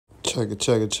Check it.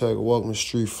 Welcome to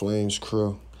Street Flames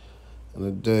Crew. And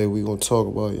today we gonna talk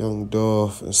about young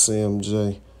Dolph and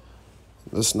CMJ.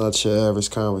 This is not your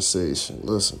average conversation.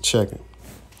 Listen, check it.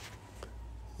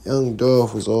 Young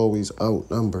Dolph was always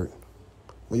outnumbered.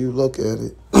 When you look at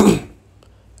it,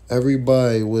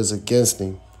 everybody was against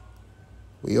him.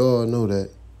 We all know that.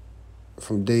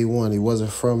 From day one, he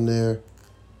wasn't from there.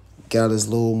 Got his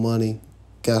little money,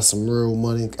 got some real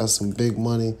money, got some big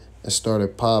money, and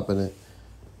started popping it.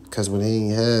 Because when he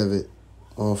ain't have it,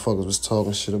 motherfuckers was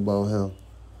talking shit about him.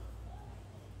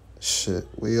 Shit,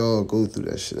 we all go through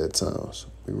that shit at times.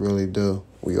 We really do.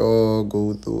 We all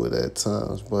go through it at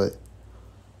times, but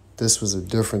this was a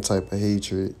different type of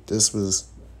hatred. This was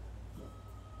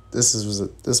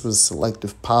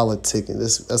selective politicking.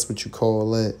 That's what you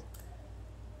call that.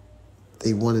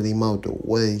 They wanted him out the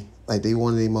way. Like, they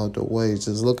wanted him out the way.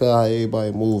 Just look at how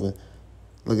everybody moving.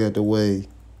 Look at the way.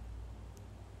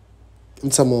 I'm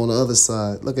talking on the other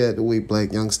side. Look at the way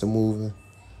Black Youngster moving.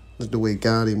 Look at the way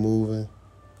Gotti moving.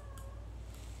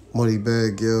 Money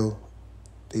Bag Yo.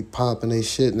 They popping they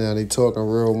shit now. They talking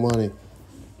real money.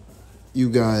 You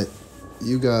got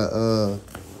Yo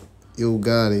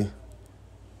Gotti.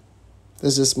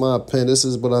 This is just my opinion. This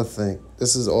is what I think.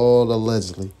 This is all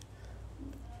allegedly.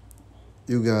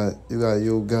 You got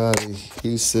Yo Gotti.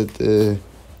 He sit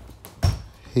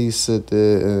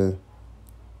there and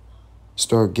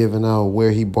start giving out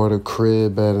where he bought a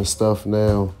crib at and stuff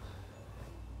now.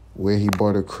 Where he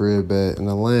bought a crib at in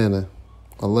Atlanta,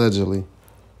 allegedly.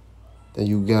 Then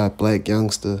you got Black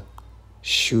Youngster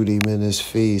shoot him in his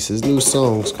face. His new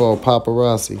song's called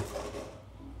Paparazzi.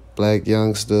 Black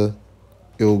Youngster,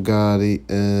 Yo Gotti,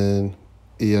 and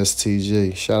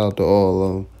ESTG. Shout out to all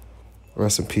of them.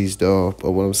 Rest in peace, Dolph.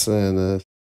 But what I'm saying is,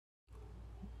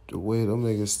 the way them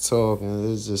niggas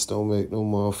talking, it just don't make no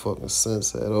motherfucking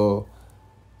sense at all.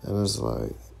 And it's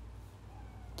like,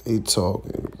 they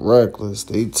talking reckless.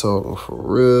 They talking for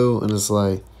real. And it's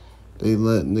like, they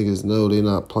let niggas know they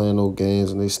not playing no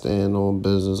games and they stand on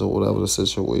business or whatever the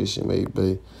situation may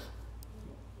be.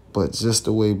 But just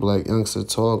the way Black Youngster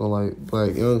talking, like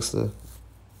Black Youngster,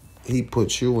 he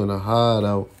put you in a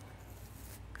hideout.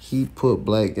 He put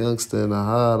Black Youngster in a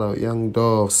hideout. Young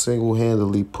Dolph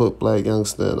single-handedly put Black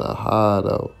Youngster in a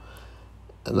hideout.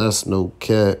 And that's no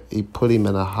cap. He put him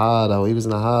in a hideout. He was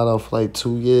in a hideout for like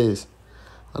 2 years.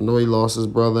 I know he lost his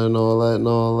brother and all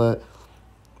that.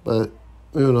 But,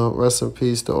 you know, rest in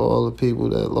peace to all the people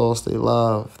that lost their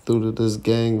lives due to this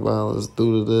gang violence,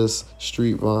 due to this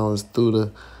street violence, due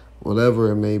to whatever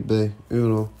it may be, you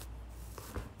know.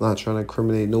 Not trying to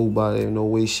incriminate nobody in no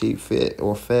way, shape, fit,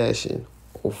 or fashion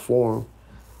or form.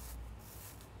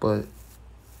 But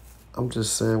I'm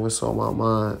just saying what's on my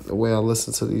mind. The way I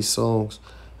listen to these songs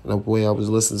and the way I was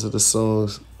listening to the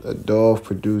songs that Dolph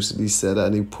produced, he said that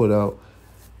and he put out,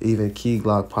 even Key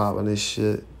Glock popping this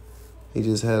shit. He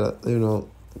just had a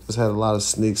lot of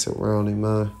snakes around him,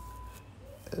 man.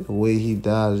 And the way he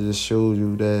died, it just showed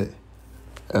you that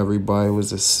everybody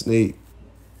was a snake.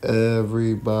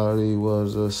 Everybody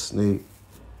was a snake.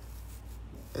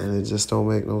 And it just don't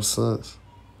make no sense.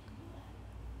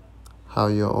 How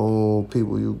your own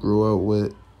people you grew up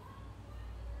with,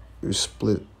 you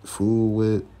split food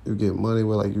with, you get money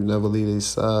with, like you never leave their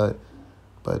side.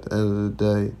 But at the end of the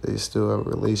day, they still have a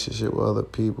relationship with other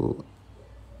people.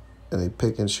 And they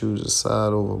pick and choose a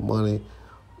side over money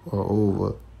or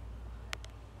over.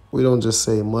 We don't just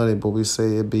say money, but we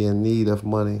say it be in need of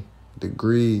money, the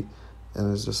greed.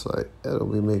 And it's just like, that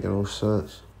don't be making no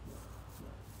sense.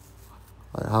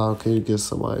 Like, how can you get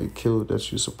somebody killed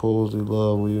that you supposedly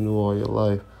love when you knew all your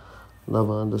life?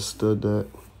 Never understood that.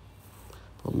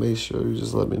 But make sure you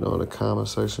just let me know in the comment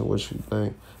section what you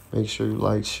think. Make sure you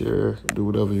like, share, do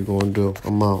whatever you're going to do.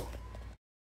 I'm out.